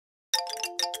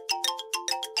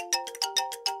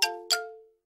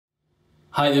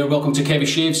Hi there, welcome to Kevy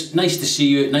Shaves. Nice to see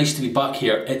you, nice to be back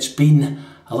here. It's been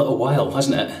a little while,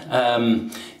 hasn't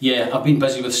it? Yeah, I've been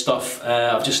busy with stuff.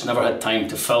 I've just never had time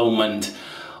to film and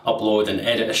upload and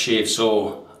edit a shave,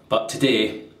 but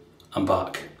today I'm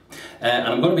back. And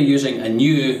I'm going to be using a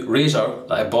new razor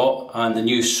that I bought and the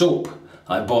new soap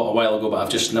that I bought a while ago, but I've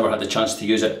just never had the chance to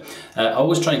use it. I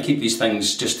always try and keep these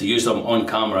things just to use them on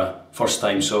camera first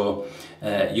time, so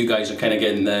you guys are kind of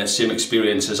getting the same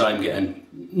experience as I'm getting.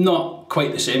 Not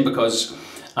quite the same because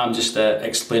I'm just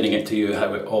explaining it to you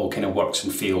how it all kind of works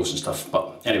and feels and stuff,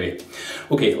 but anyway.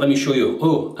 Okay, let me show you.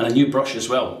 Oh, and a new brush as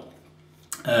well.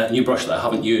 A new brush that I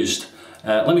haven't used.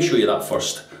 Let me show you that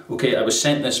first. Okay, I was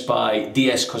sent this by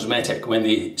Cosmetic when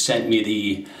they sent me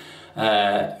the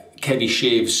Kevy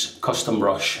Shaves custom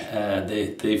brush.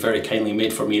 They very kindly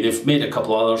made for me. They've made a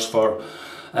couple others for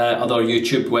other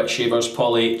YouTube wet shavers.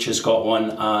 Paul H has got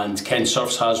one and Ken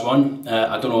Surfs has one.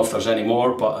 I don't know if there's any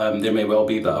more, but there may well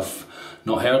be that I've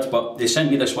not heard. But they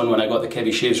sent me this one when I got the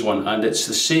Kevy Shaves one, and it's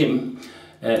the same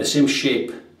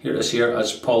shape. Here it is here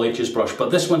as Paul H's brush,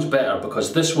 but this one's better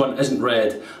because this one isn't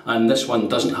red and this one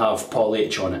doesn't have Paul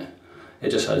H on it.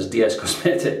 It just has DS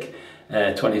Cosmetic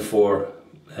 24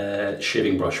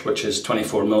 shaving brush, which is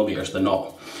 24 millimeters, the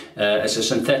knot. It's a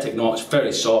synthetic knot, it's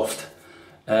very soft.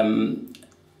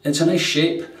 It's a nice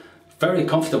shape, very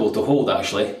comfortable to hold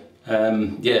actually.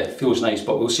 Yeah, it feels nice,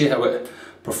 but we'll see how it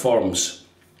performs.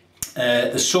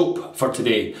 The soap for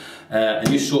today, a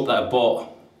new soap that I bought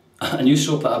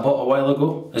a while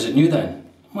ago. Is it new then?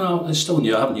 Well, it's still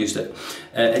new, I haven't used it.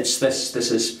 It's this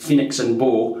is Phoenix &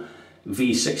 Beau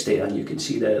V60, and you can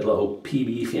see the little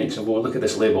PB Phoenix & Beau. Look at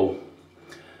this label.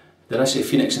 Did I say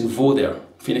Phoenix & Beau there?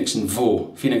 Phoenix &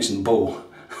 Beau, Phoenix & Beau.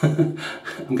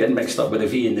 I'm getting mixed up with the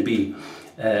V and the B.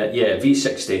 Yeah,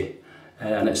 V60,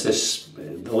 and it's this,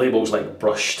 the label's like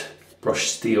brushed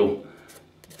steel.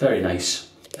 Very nice.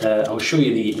 I'll show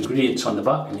you the ingredients on the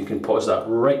back and you can pause that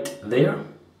right there.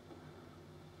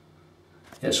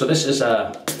 Yeah, so this is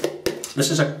a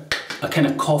kind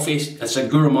of coffee, it's a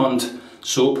gourmand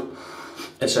soap.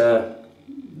 There's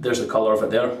the colour of it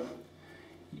there.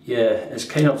 Yeah, it's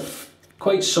kind of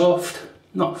quite soft.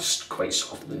 Not quite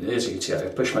soft, as you can see, I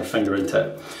push my finger into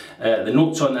it. The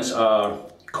notes on this are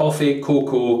coffee,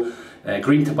 cocoa,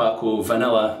 green tobacco,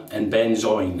 vanilla and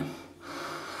benzoin.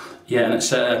 Yeah, and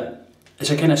it's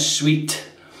a kind of sweet,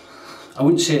 I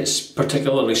wouldn't say it's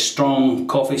particularly strong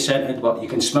coffee scented, but you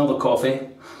can smell the coffee,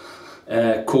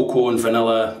 cocoa and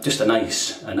vanilla, just a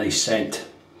nice scent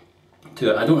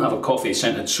to it. I don't have a coffee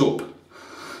scented soap,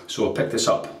 so I'll pick this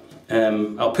up.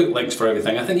 I'll put links for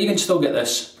everything. I think you can still get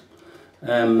this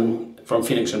from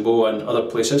Phoenix & Beau and other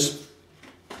places.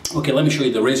 Okay, let me show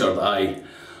you the razor that I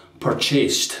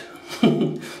purchased.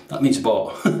 That means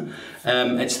bought.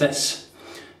 It's this.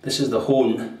 This is the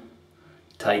Hone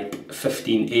Type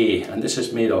 15A, and this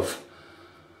is made of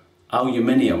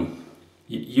aluminium.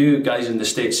 You guys in the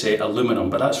States say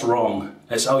aluminum, but that's wrong.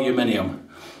 It's aluminium.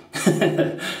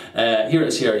 Here it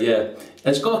is here, yeah.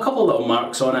 It's got a couple of little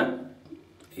marks on it.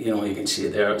 You know, you can see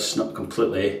it there. It's not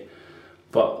completely,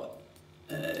 but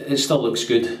it still looks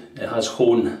good. It has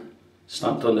Hone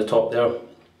stamped on the top there.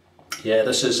 Yeah,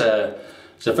 this is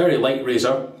it's a very light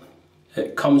razor.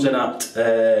 It comes in at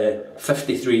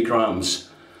 53 grams,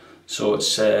 so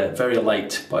it's very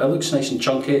light, but it looks nice and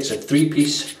chunky. It's a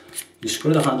 3-piece. You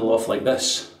screw the handle off like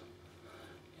this,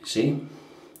 you see, and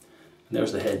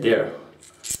there's the head there,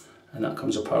 and that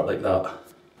comes apart like that.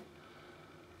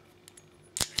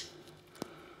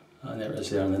 And there it is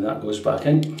there, and then that goes back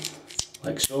in,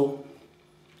 like so.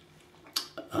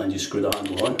 And you screw the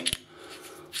handle on,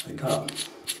 like that.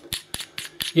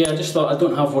 Yeah, I just thought I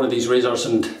don't have one of these razors,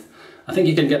 and I think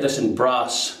you can get this in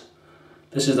brass.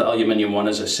 This is the aluminium one,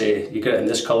 as I say. You get it in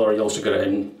this colour, you also get it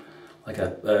in like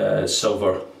a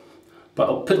silver. But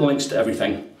I'll put the links to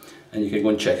everything, and you can go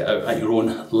and check it out at your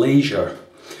own leisure.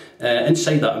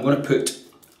 Inside that, I'm going to put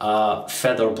a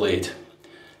feather blade.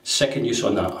 Second use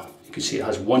on that. You can see it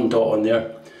has one dot on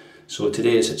there. So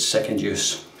today is its second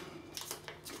use.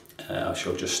 I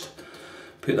shall just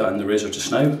put that in the razor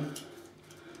just now.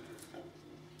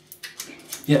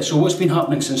 Yeah, so what's been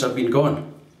happening since I've been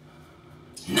gone?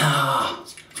 Nah,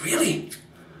 really?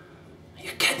 Are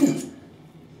you kidding?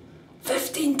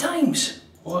 15 times?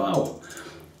 Wow.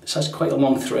 This has quite a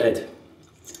long thread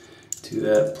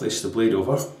to place the blade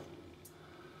over. Let's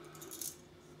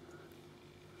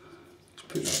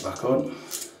put that back on.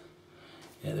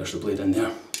 Yeah, there's the blade in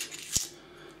there.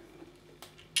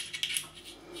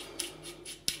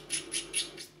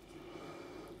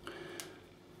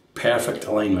 Perfect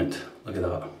alignment, look at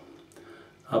that,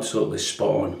 absolutely spot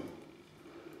on.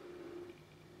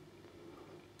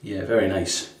 Yeah, very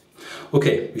nice.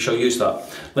 Okay, we shall use that.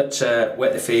 Let's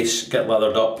wet the face, get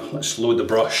lathered up. Let's load the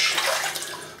brush.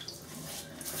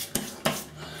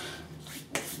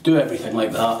 Do everything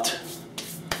like that.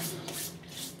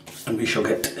 And we shall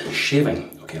get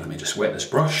shaving. Okay, let me just wet this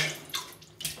brush.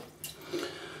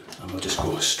 And we'll just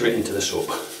go straight into the soap.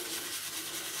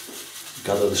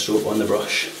 Gather the soap on the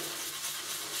brush.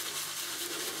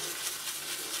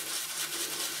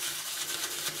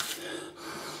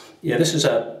 Yeah, this is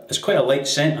it's quite a light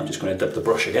scent. I'm just going to dip the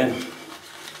brush again. I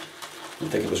don't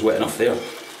think it was wet enough there.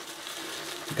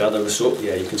 Gather the soap.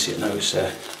 Yeah, you can see it now. It's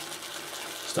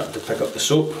starting to pick up the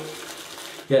soap.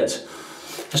 Yeah,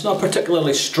 it's not a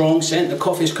particularly strong scent. The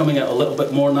coffee's coming out a little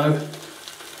bit more now.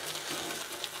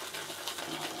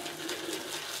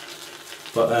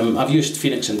 But I've used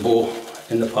Phoenix and Beau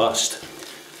in the past.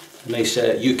 A nice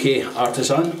UK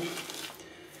artisan.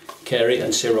 Kerry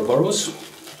and Sarah Burrows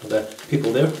are the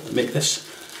people there that make this.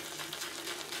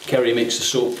 Kerry makes the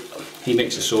soap, he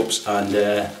makes the soaps, and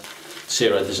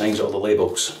Sarah designs all the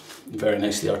labels. Very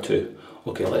nice they are too.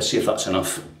 Okay, let's see if that's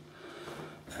enough.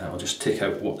 I'll just take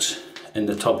out what's in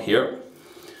the tub here.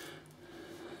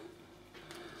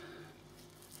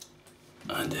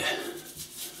 And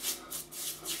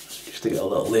just to get a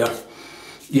little layer.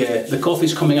 Yeah, the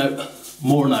coffee's coming out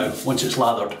more now once it's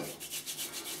lathered.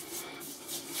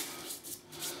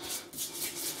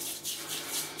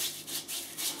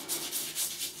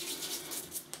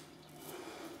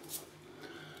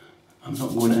 I'm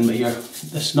not going in my ear.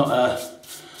 This is not a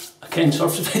Ken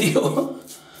Surfs video.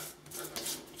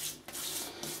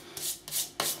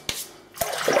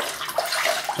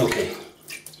 Okay.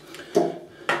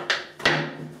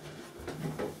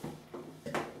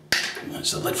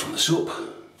 That's the lid from the soap.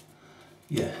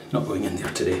 Yeah, not going in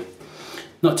there today.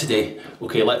 Not today.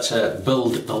 Okay, let's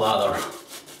build the lather.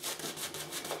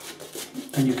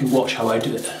 And you can watch how I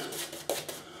do it.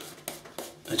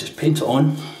 I just paint it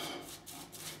on.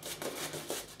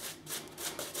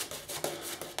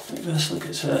 Like this, look,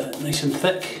 it's nice and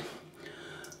thick.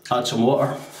 Add some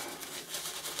water.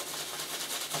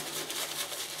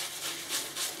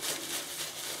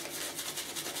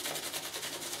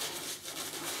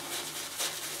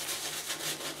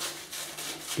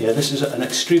 Yeah, this is an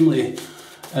extremely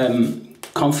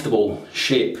comfortable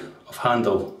shape of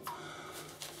handle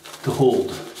to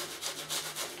hold.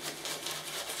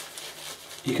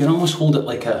 You can almost hold it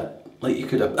like you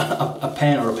could a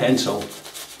pen or a pencil.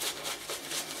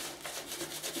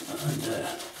 And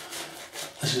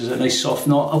this is a nice soft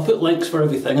knot. I'll put links for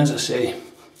everything, as I say.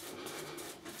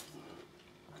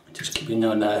 Just keeping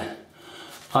on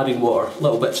adding water,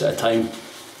 little bits at a time.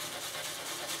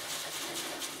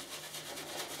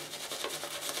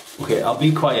 Okay, I'll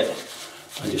be quiet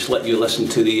and just let you listen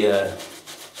to the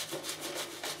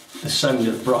sound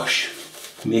of the brush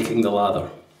making the lather,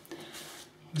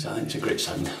 because I think it's a great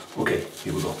sound. Okay,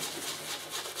 here we go.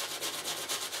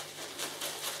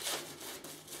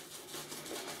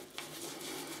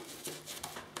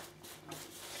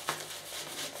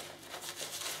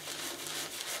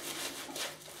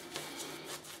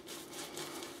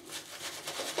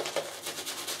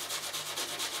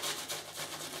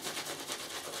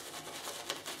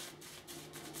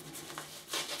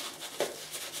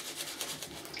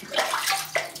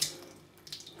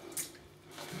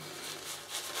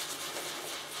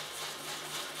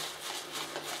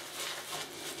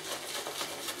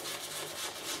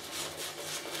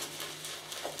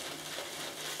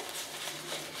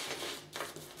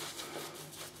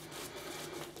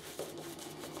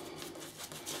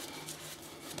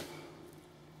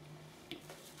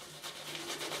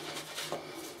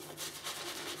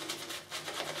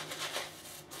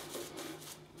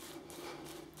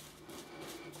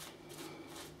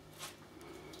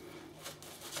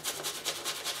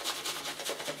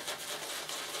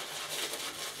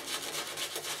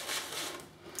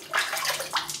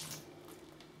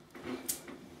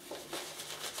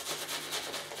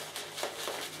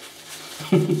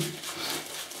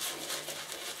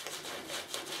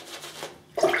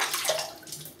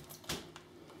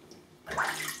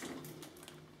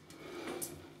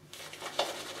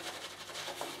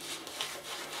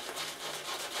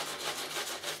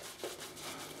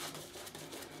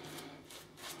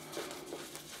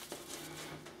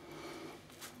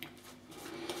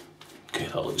 Okay,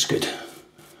 that looks good.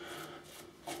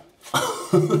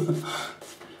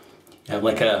 Yeah,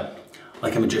 like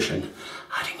a magician,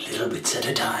 adding little bits at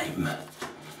a time.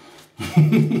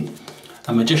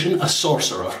 A magician, a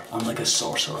sorcerer. I'm like a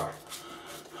sorcerer.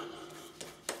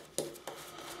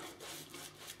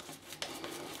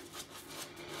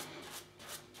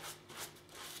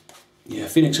 Yeah,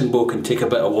 Phoenix and Beau can take a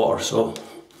bit of water, so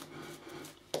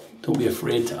Don't be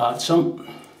afraid to add some.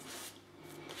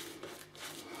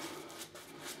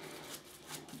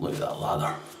 Look at that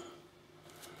lather.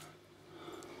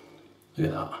 Look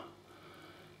at that.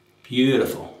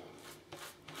 Beautiful.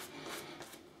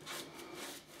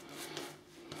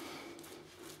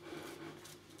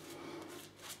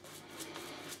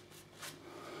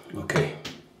 Okay.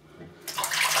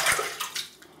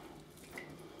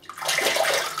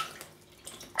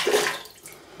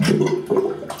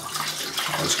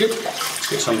 That's good. Let's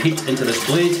get some heat into this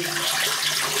blade.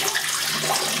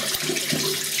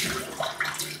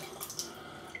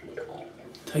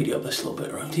 Tidy up this little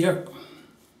bit around here.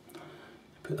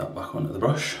 Put that back onto the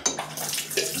brush.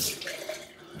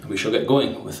 And we shall get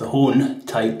going with the Hone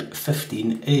Type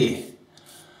 15A.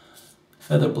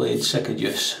 Feather blade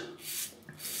Cicaduce.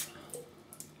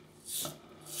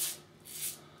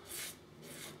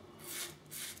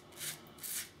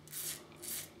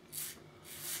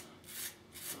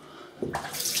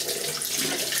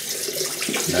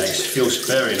 Nice, feels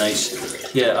very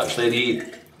nice. Yeah, actually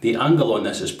the angle on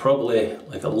this is probably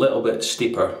like a little bit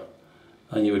steeper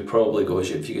than you would probably go.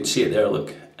 If you can see it there,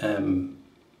 look.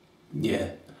 Yeah,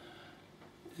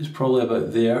 it's probably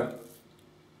about there.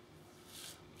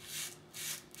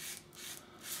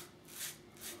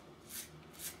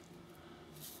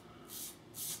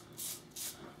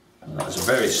 And that's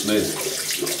very smooth.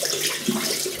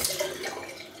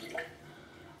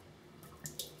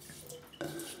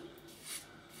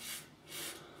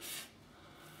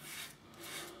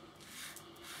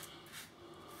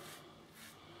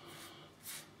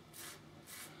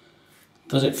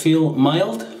 Does it feel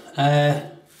mild?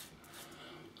 I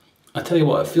tell you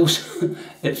what, it feels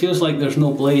it feels like there's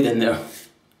no blade in there.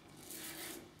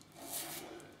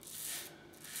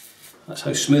 That's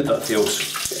how smooth that feels.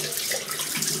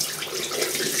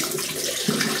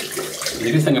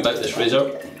 The good thing about this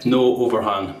razor, no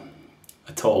overhang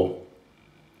at all.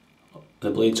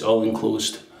 The blade's all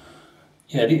enclosed.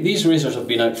 Yeah, these razors have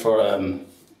been out for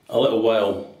a little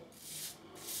while.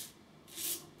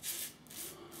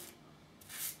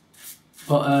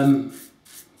 But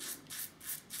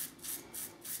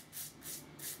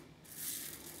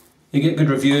they get good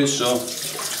reviews, so I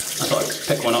thought I'd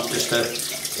pick one up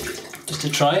just to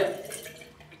try it.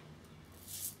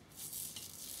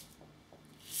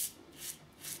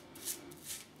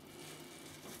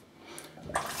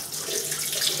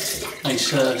 Nice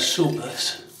soap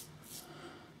this.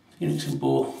 Phoenix and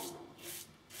Beau.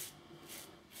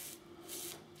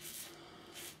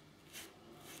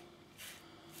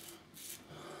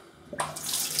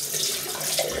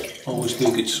 Always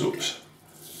do good soaps.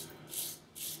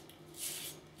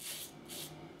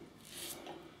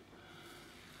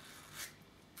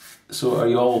 So are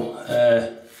you all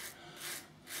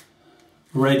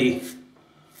ready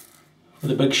for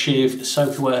the big shave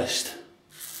southwest?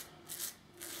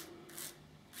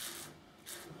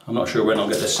 I'm not sure when I'll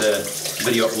get this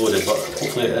video uploaded, but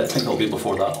hopefully I think it'll be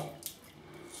before that.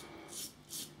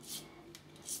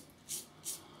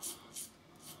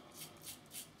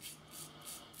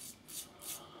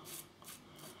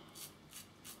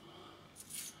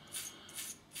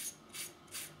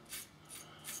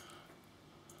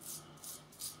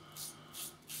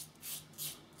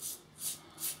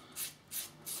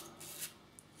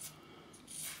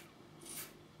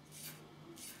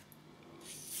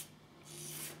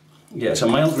 Yeah, it's a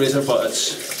mild razor, but it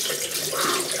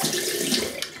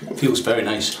feels very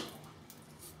nice.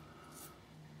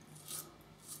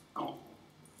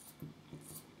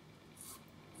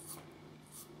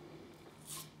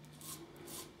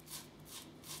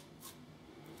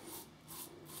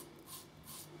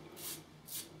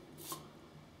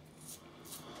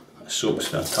 That soap's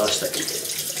fantastic.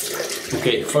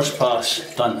 Okay, first pass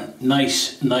done.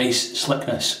 Nice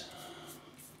slickness.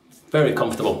 Very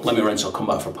comfortable. Let me rinse, I'll come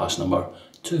back for pass number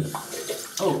 2.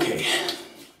 Okay,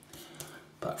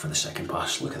 back for the second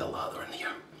pass. Look at the lather in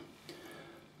here.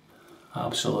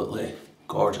 Absolutely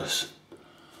gorgeous.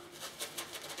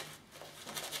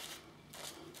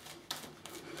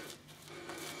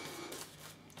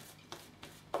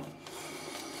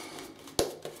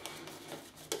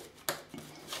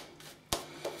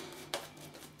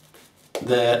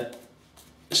 The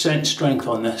scent strength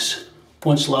on this,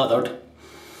 once lathered,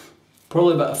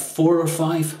 probably about a 4 or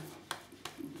 5.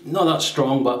 Not that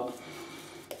strong, but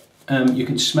you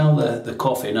can smell the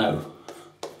coffee now.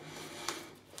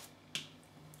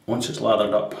 Once it's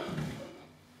lathered up.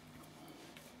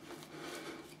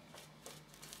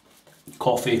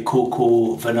 Coffee,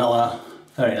 cocoa, vanilla,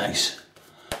 very nice.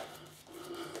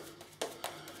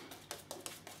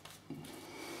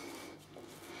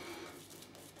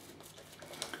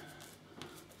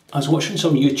 I was watching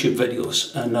some YouTube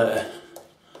videos, and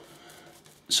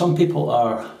some people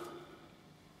are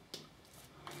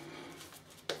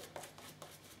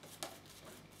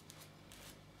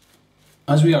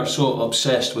as we are so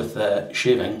obsessed with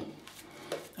shaving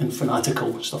and fanatical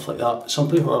and stuff like that, some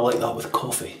people are like that with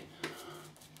coffee.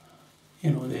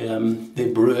 You know, they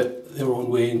brew it their own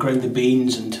way and grind the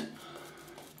beans and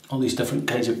all these different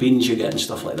kinds of beans you get and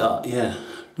stuff like that. Yeah,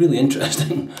 really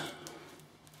interesting.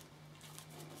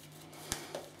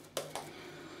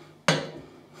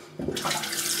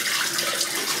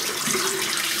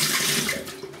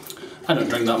 I don't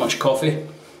drink that much coffee.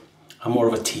 I'm more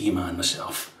of a tea man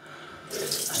myself.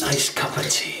 A nice cup of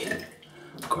tea.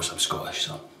 Of course I'm Scottish,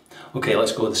 so. Okay,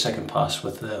 let's go with the second pass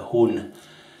with the Hone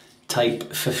Type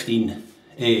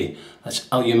 15A. That's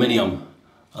aluminium.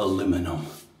 Aluminum.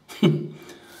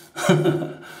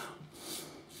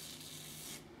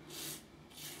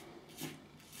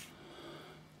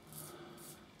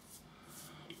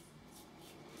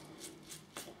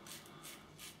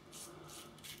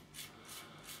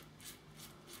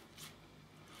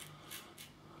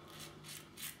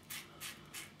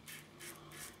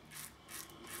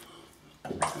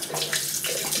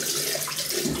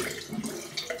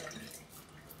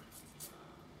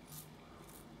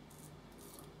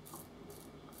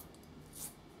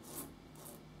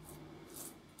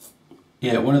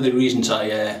 Yeah, one of the reasons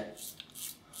I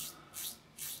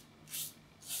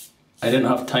didn't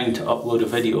have time to upload a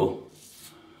video,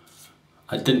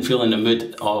 I didn't feel in the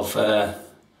mood of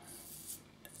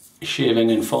shaving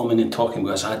and filming and talking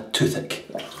because I had toothache.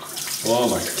 Oh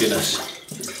my goodness.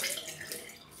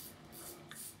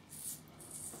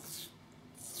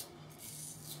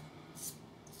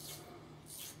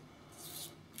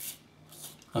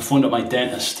 I phoned up my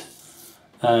dentist.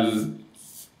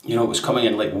 You know, it was coming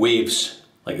in like waves,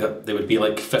 like that. There would be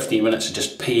like 15 minutes of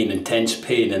just pain, intense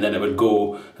pain, and then it would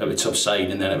go, it would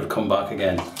subside, and then it would come back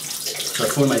again. So I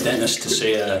phoned my dentist to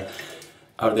say,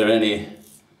 are there any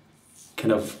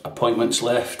kind of appointments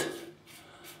left?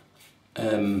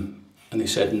 And they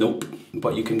said nope,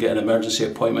 but you can get an emergency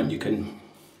appointment. You can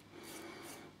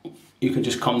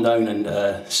just come down and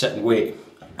sit and wait,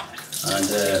 and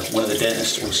one of the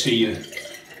dentists will see you.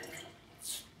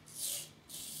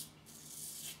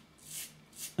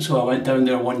 So I went down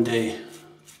there one day,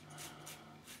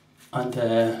 and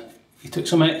he took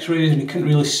some x-rays and he couldn't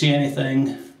really see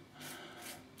anything,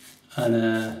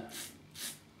 and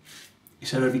he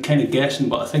said I'd be kind of guessing,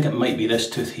 but I think it might be this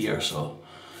tooth here. So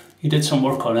he did some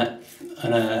work on it,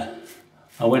 and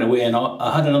I went away, and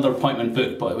I had another appointment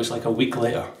booked, but it was like a week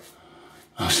later.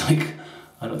 I was like,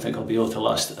 I don't think I'll be able to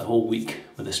last a whole week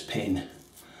with this pain.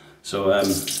 So I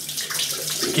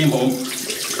came home,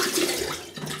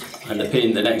 and the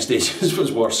pain the next day just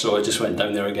was worse, so I just went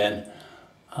down there again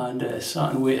and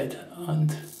sat and waited,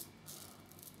 and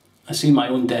I see my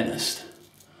own dentist,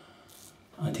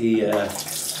 and he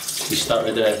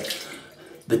started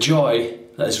the joy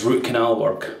that is root canal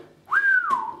work.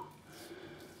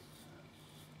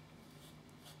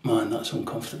 Man, that's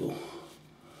uncomfortable.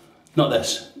 Not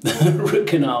this. root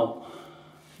canal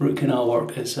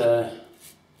work is yeah,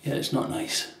 it's not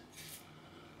nice.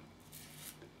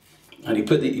 And he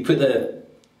put the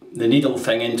needle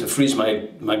thing in to freeze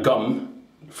my gum,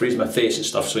 freeze my face and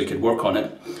stuff, so he could work on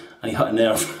it. And he hit a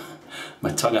nerve.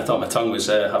 My tongue, I thought my tongue was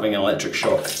having an electric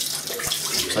shock.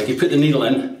 It's like he put the needle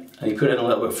in, and he put it in a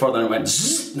little bit further, and it went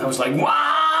zzz, and I was like,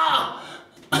 wah!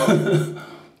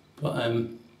 But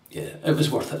yeah, it was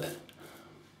worth it.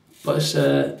 But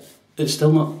it's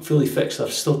still not fully fixed.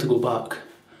 I've still to go back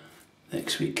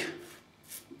next week.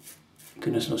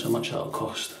 Goodness knows how much that'll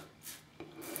cost.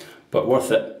 But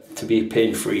worth it to be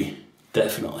pain-free,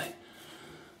 definitely.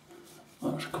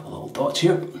 Well, there's a couple of little dots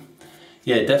here.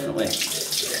 Yeah, definitely.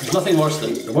 There's nothing worse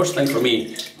than, the worst thing for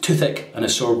me, toothache and a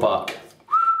sore back.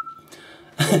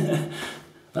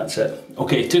 That's it.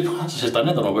 Okay, 2 passes done.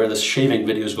 I don't know where this shaving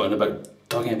video is going about,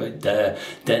 talking about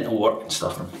dental work and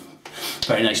stuff.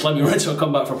 Very nice. Let me rinse, so I'll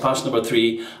come back for pass number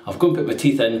 3. I've gone and put my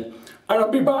teeth in, and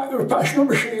I'll be back for pass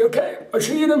number 3, okay? I'll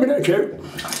see you in a minute, too.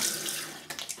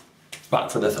 Back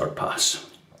for the 3rd pass.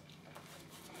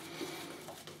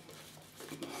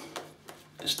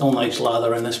 Still nice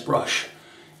lather in this brush.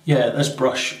 Yeah, this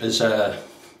brush is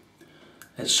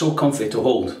it's so comfy to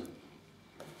hold.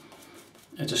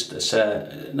 It's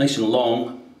nice and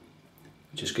long,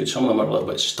 which is good. Some of them are a little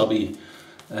bit stubby.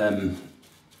 I've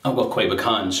got quite big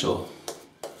hands, so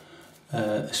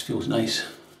this feels nice.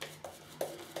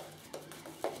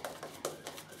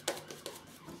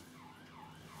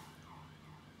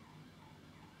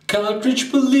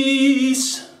 Cartridge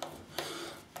police.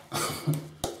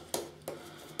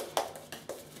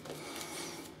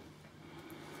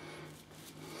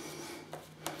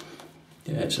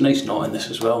 it's a nice knot in this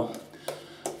as well.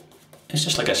 It's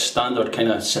just like a standard kind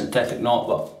of synthetic knot,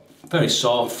 but very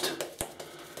soft.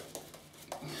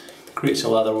 Grates the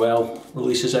leather well,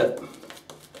 releases it.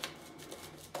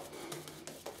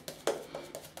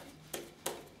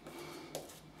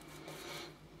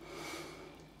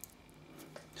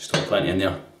 Still plenty in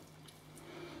there.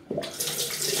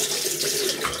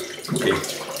 Okay,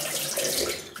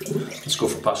 let's go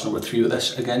for pass number 3 with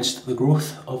this against the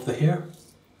growth of the hair.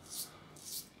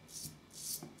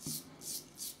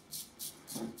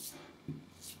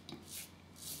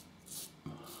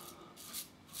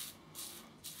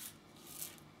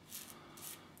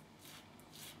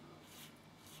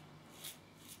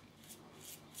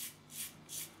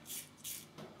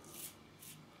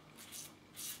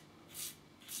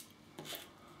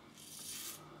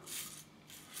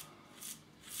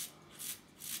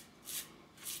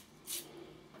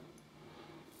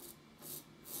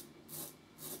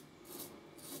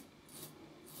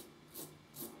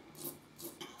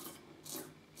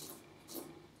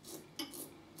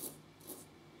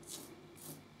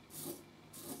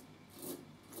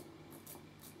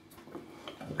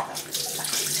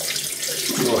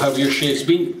 So how have your shaves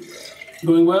been?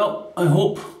 Going well, I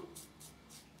hope.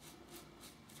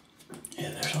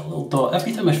 Yeah, there's a little dot.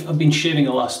 Every time I've been shaving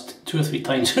the last 2 or 3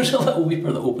 times, there's a little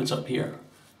weeper that opens up here.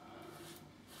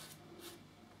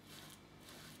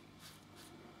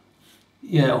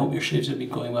 Yeah, I hope your shaves have been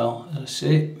going well, as I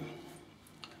say.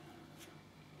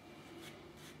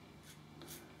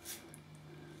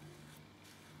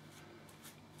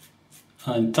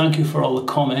 And thank you for all the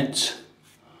comments.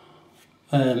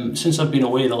 Since I've been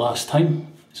away the last time,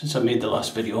 since I made the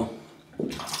last video,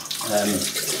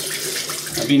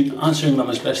 I've been answering them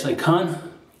as best I can.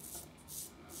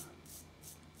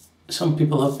 Some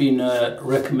people have been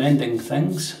recommending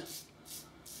things,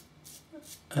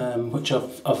 which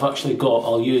I've actually got.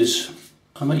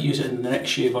 I might use it in the next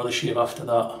shave or the shave after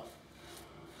that.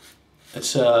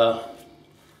 It's oh,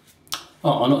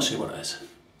 I'll not say what it is.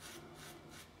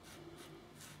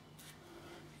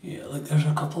 Yeah, like there's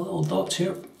a couple of little dots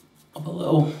here of a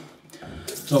little,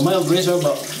 so a mild razor,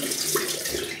 but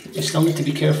you still need to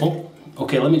be careful.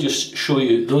 Okay, let me just show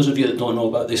you, those of you that don't know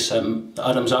about this, the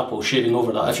Adam's apple, shaving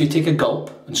over that. If you take a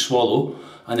gulp and swallow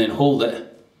and then hold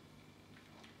it,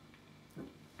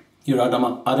 your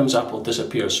Adam's apple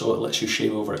disappears, so it lets you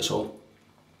shave over it. So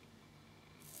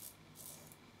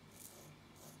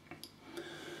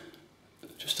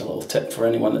just a little tip for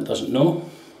anyone that doesn't know.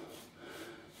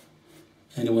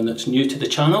 Anyone that's new to the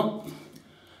channel,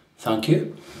 thank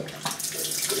you.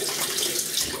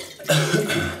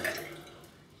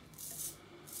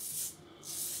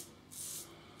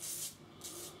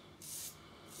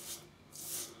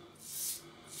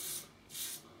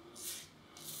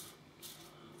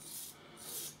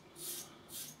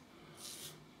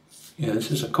 Yeah, this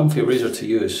is a comfy razor to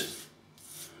use.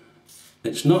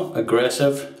 It's not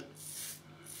aggressive.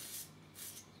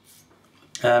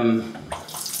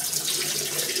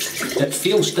 It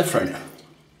feels different.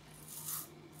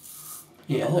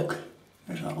 Yeah, look,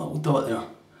 there's that little dot there.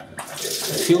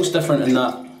 It feels different in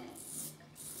that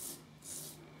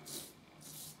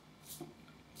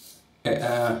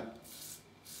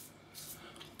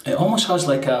it almost has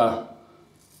like a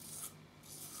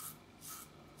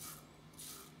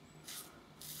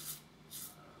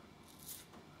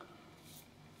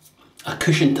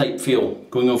cushion type feel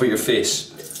going over your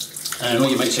face. And I know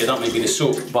you might say that might be the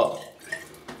soap, but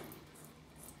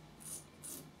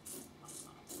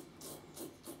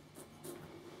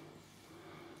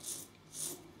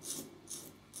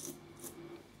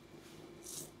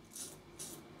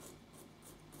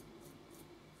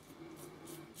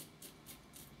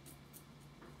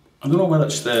I don't know whether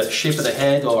it's the shape of the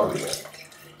head or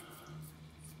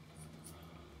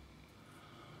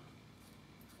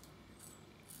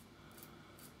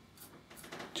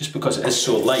just because it is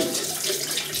so light.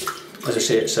 As I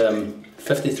say, it's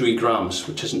 53 grams,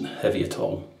 which isn't heavy at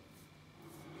all.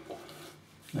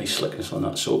 Nice slickness on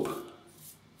that soap.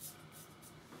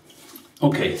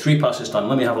 Okay, 3 passes done.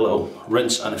 Let me have a little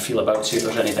rinse and a feel about, see if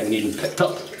there's anything needing picked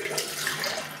up.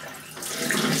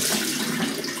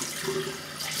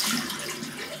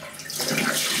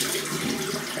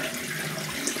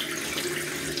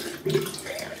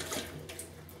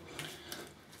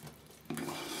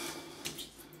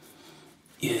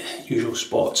 Yeah, usual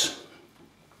spots.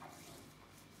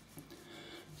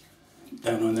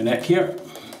 Down on the neck here.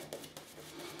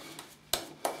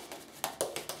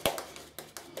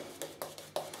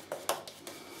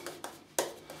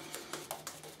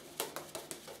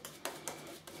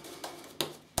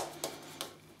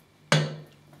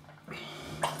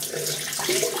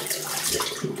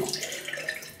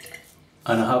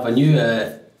 And I have a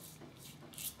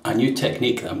new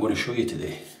technique that I'm going to show you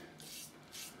today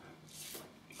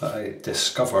that I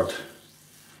discovered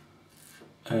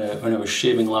when I was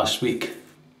shaving last week.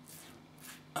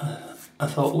 I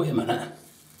thought, wait a minute,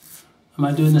 am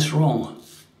I doing this wrong?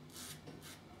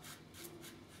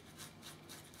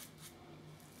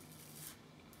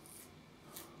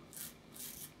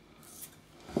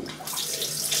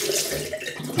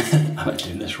 Am I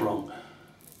doing this wrong?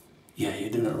 Yeah, you're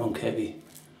doing it wrong, Kevy.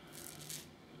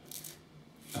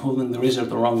 You're holding the razor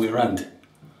the wrong way around.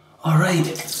 Alright.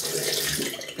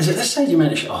 Is it this side you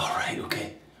meant to shave? Oh, right,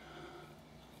 okay.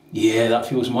 Yeah, that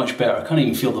feels much better. I can't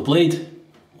even feel the blade.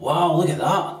 Wow, look at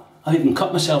that. I even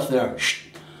cut myself there. Shh.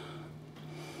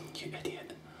 You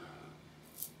idiot.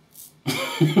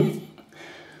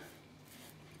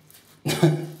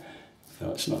 No,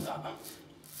 it's not that.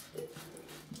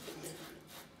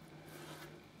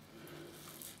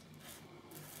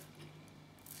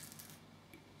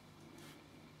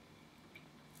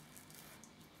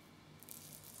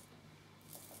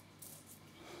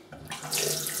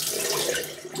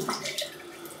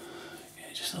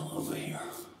 Yeah, just a little bit here.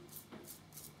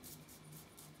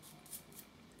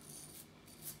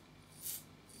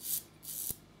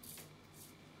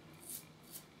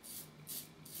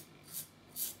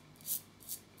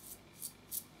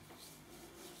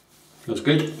 Feels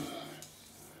good.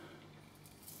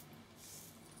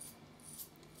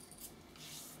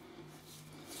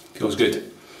 Feels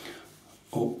good.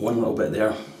 Oh, one little bit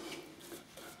there.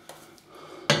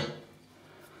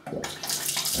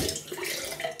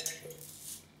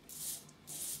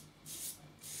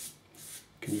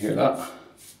 Can you hear that?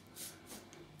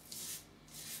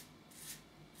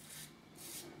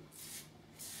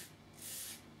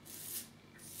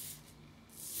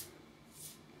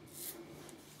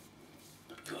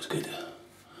 Feels good.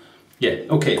 Yeah,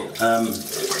 okay.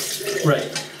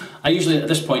 Right. I usually at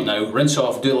this point now rinse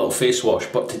off, do a little face wash,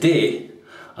 but today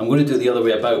I'm going to do the other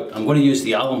way about. I'm going to use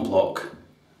the alum block,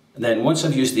 and then once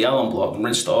I've used the alum block and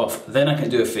rinsed it off, then I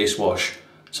can do a face wash.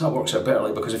 So that works out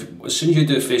better, because as soon as you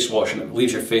do a face wash and it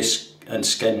leaves your face and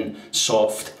skin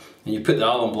soft, and you put the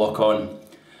alum block on,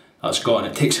 that's gone,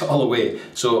 it takes it all away.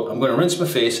 So I'm going to rinse my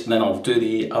face and then I'll do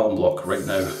the alum block right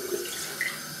now.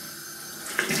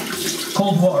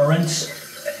 Cold water rinse.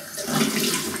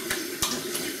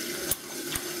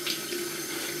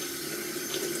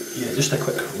 Yeah, just a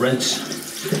quick rinse.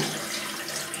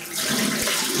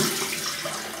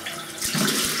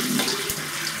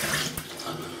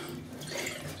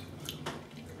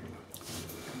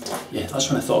 Yeah, that's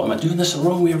when I thought, am I doing this the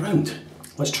wrong way around?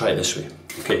 Let's try it this way.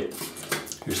 Okay,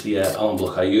 here's the alum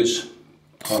block I use,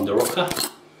 Alum de Roca.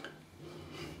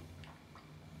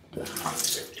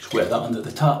 Just wet that under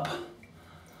the tap.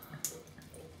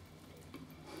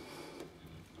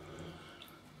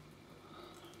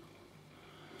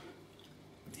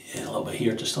 Yeah, a little bit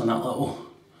here, just on that little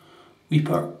wee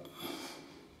part.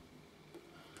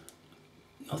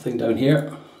 Nothing down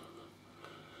here.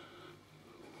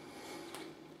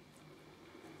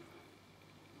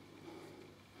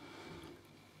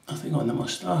 Nothing on the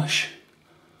moustache.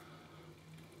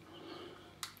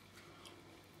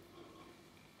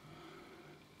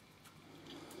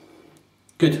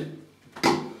 Good.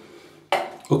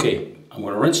 Okay, I'm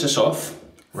going to rinse this off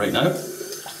right now.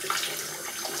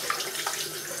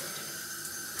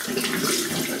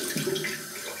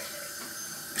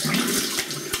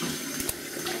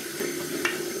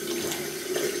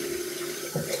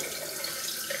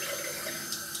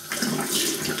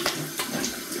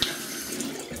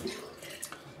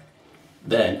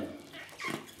 Then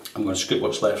I'm going to scoop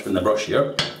what's left in the brush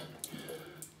here,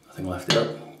 nothing left there,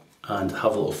 and have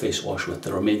a little face wash with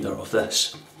the remainder of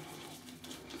this.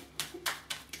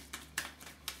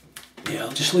 Yeah,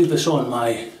 I'll just leave this on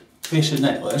my face and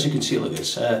neck. As you can see, look,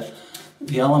 it's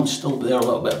the alum's still there a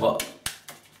little bit, but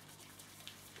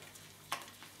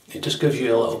it just gives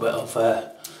you a little bit of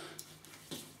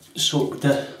soap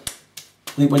to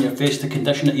leave on your face to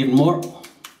condition it even more.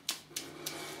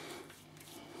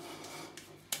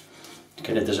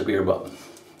 Kind of disappear, but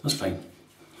that's fine.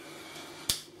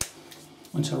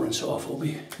 Once I rinse it off, it'll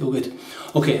be feel good.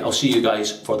 Okay, I'll see you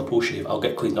guys for the post shave. I'll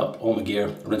get cleaned up, all my gear,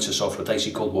 rinse this off with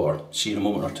icy cold water. See you in a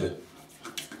moment or two.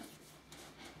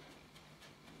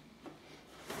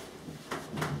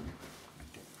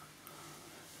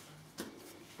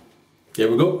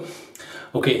 There we go.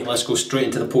 Okay, let's go straight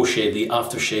into the post shave. The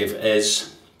aftershave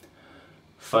is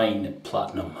Fine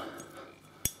Platinum.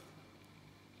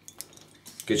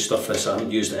 Good stuff this, I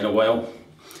haven't used it in a while.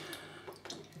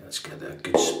 Let's get a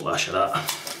good splash of that.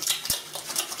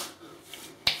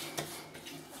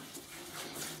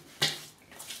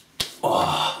 Oh,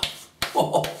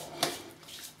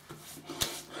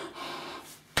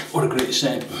 What a great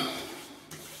scent.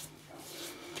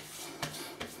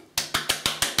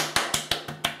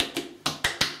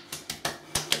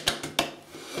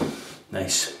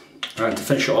 Nice. And to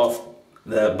finish it off,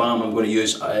 the balm I'm going to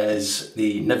use is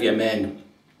the Nivea Men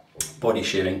Body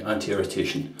Shaving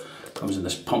Anti-Irritation. Comes in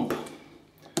this pump.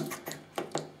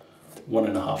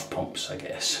 1.5 pumps, I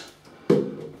guess.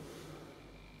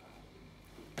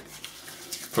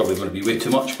 Probably going to be way too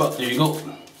much, but there you go.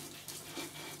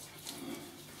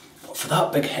 But for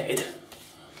that big head,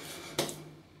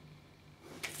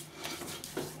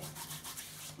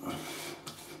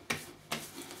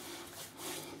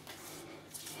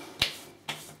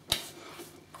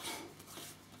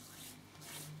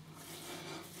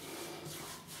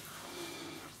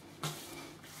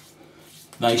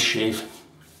 nice shave.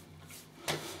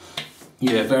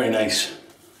 Yeah, very nice.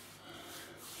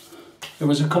 There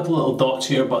was a couple little dots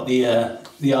here, but the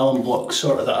alum block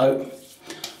sorted that out.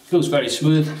 Feels very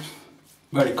smooth,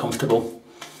 very comfortable.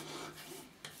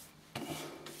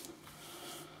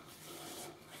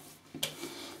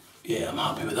 Yeah, I'm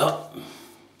happy with that.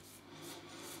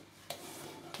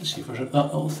 Let's see if that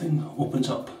little thing opens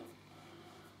up.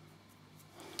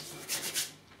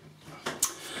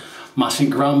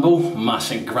 Massing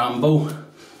Grambo.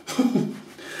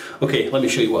 Okay, let me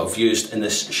show you what I've used in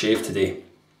this shave today.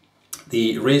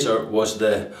 The razor was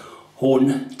the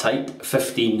Hone Type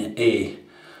 15A,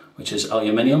 which is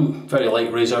aluminium. Very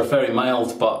light razor, very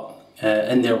mild, but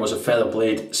in there was a feather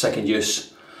blade, second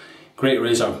use. Great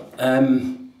razor. What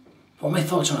are my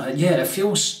thoughts on it? Yeah, it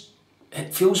feels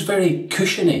very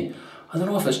cushiony. I don't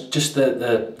know if it's just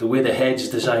the way the head's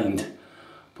designed,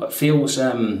 but it feels,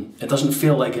 it doesn't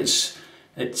feel like it's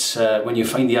when you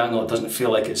find the angle, it doesn't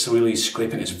feel like it's really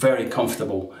scraping. It's very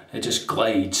comfortable. It just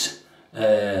glides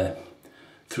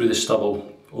through the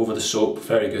stubble, over the soap.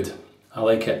 Very good. I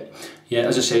like it. Yeah,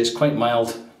 as I say, it's quite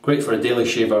mild, great for a daily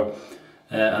shaver,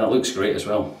 and it looks great as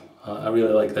well. I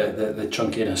really like the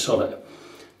chunkiness of it.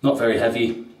 Not very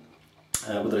heavy.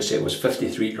 What did I say? It was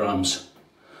 53 grams,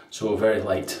 so very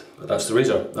light. But that's the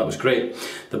razor. That was great.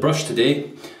 The brush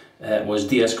today was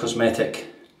DS Cosmetic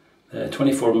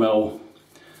 24mm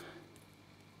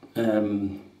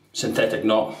synthetic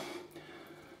knot.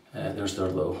 There's their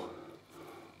little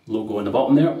logo on the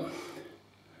bottom there.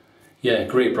 Yeah,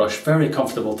 great brush, very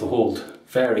comfortable to hold,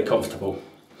 very comfortable.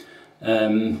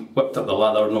 Whipped up the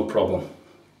lather, no problem.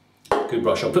 Good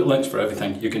brush. I'll put links for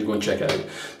everything, you can go and check it out.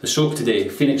 The soap today,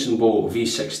 Phoenix & Beau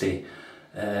V60,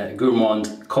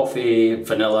 gourmand, coffee,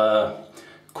 vanilla,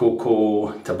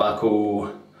 cocoa,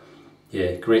 tobacco.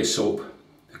 Yeah, great soap.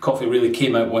 The coffee really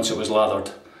came out once it was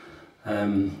lathered,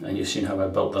 and you've seen how I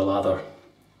built the lather.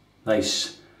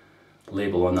 Nice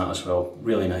label on that as well,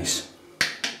 really nice.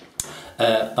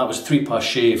 That was 3-pass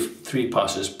shave, 3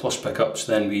 passes plus pickups.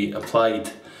 Then we applied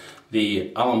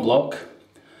the alum block,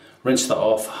 rinsed that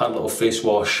off, had a little face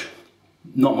wash.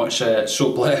 Not much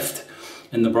soap left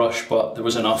in the brush, but there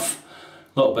was enough.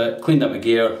 A little bit, cleaned up my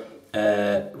gear,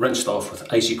 rinsed off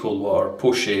with icy cold water,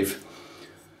 post shave,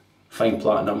 fine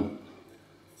platinum,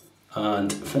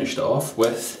 and finished it off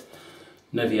with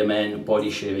Nivea Men Body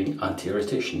Shaving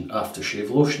Anti-Irritation Aftershave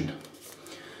Lotion.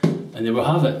 And there we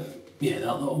have it. Yeah,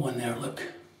 that little one there, look.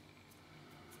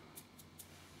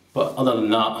 But other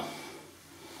than that,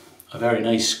 a very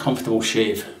nice, comfortable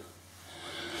shave.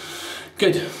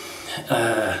 Good.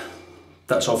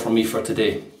 That's all from me for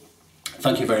today.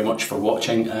 Thank you very much for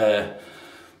watching.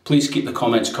 Please keep the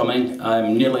comments coming.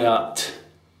 I'm nearly at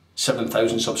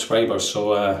 7,000 subscribers,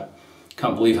 so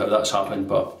can't believe how that's happened,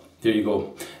 but there you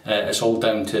go. It's all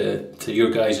down to your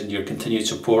guys and your continued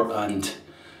support, and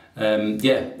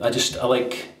yeah, I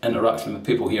like interacting with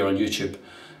people here on YouTube,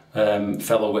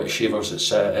 fellow wet shavers.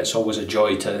 It's always a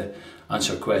joy to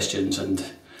answer questions and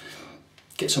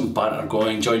get some banter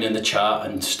going, join in the chat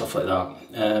and stuff like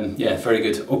that. Yeah, very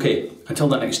good. Okay, until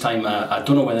the next time, I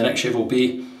don't know when the next shave will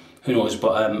be, who knows,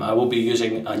 but I will be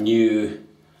using a new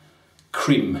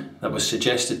cream that was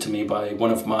suggested to me by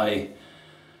one of my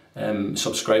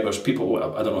subscribers. People,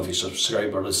 I don't know if you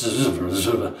subscribe or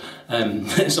someone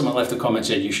left a comment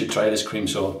saying you should try this cream,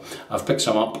 so I've picked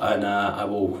some up and I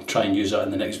will try and use that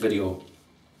in the next video.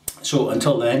 So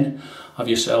until then, have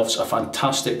yourselves a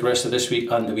fantastic rest of this week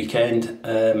and the weekend,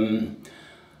 and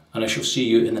I shall see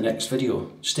you in the next video.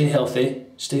 Stay healthy,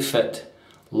 stay fit,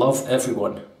 love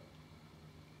everyone,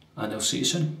 and I'll see you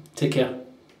soon. Take care.